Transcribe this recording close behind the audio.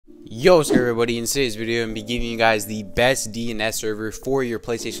Yo, what's good everybody? In today's video, I'm gonna be giving you guys the best DNS server for your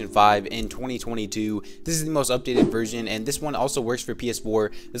PlayStation 5 in 2022. This is the most updated version, and this one also works for PS4.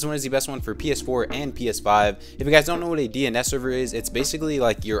 This one is the best one for PS4 and PS5. If you guys don't know what a DNS server is, it's basically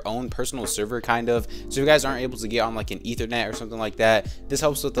like your own personal server kind of. So if you guys aren't able to get on like an Ethernet or something like that, this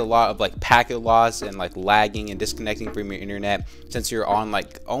helps with a lot of like packet loss and like lagging and disconnecting from your internet, since you're on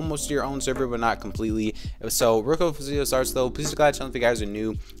like almost your own server but not completely. So real quick before the video starts though, please subscribe to the channel if you guys are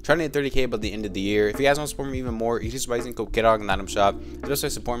new. Trying to hit 30k by the end of the year. If you guys want to support me even more, you can just buy using code KidDog in item shop.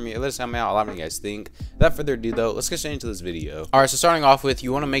 Just support me, let us help me out. Allow me, you guys think. Without further ado though, let's get straight into this video. Alright, so starting off with,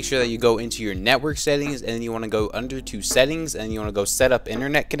 you want to make sure that you go into your network settings, and then you want to go under to settings, and you want to go set up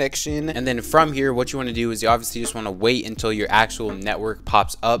internet connection. And then from here, what you want to do is you obviously just want to wait until your actual network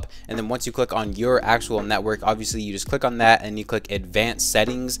pops up. And then once you click on your actual network, obviously you just click on that and you click advanced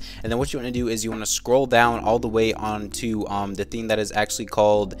settings. And then what you want to do is you want to scroll down all the way onto the thing that is actually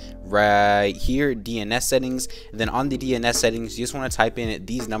called right here, DNS settings. And then on the DNS settings, you just want to type in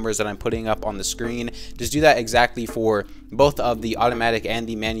these numbers that I'm putting up on the screen. Just do that exactly for both of the automatic and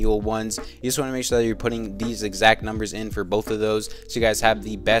the manual ones. You just want to make sure that you're putting these exact numbers in for both of those, so you guys have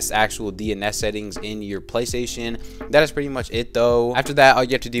the best actual DNS settings in your PlayStation. That is pretty much it though. After that, all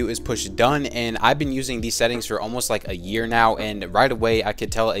you have to do is push done, and I've been using these settings for almost like a year now, and right away I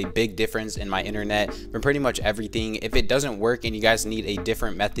could tell a big difference in my internet from pretty much everything. If it doesn't work and you guys need a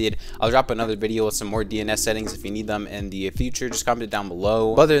different method, I'll drop another video with some more DNS settings if you need them in the future. Just comment it down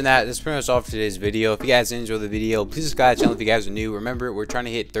below. But other than that, that's pretty much all for today's video. If you guys enjoyed the video, please subscribe to the channel if you guys are new. Remember, we're trying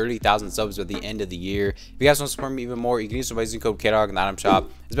to hit 30,000 subs by the end of the year. If you guys want to support me even more, you can use the using code KidDog in the item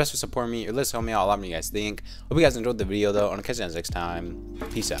shop. It's best to support me, or let's help me out. Allow me, you guys think. Hope you guys enjoyed the video though. I'll catch you guys next time.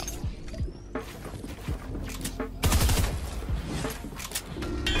 Peace out.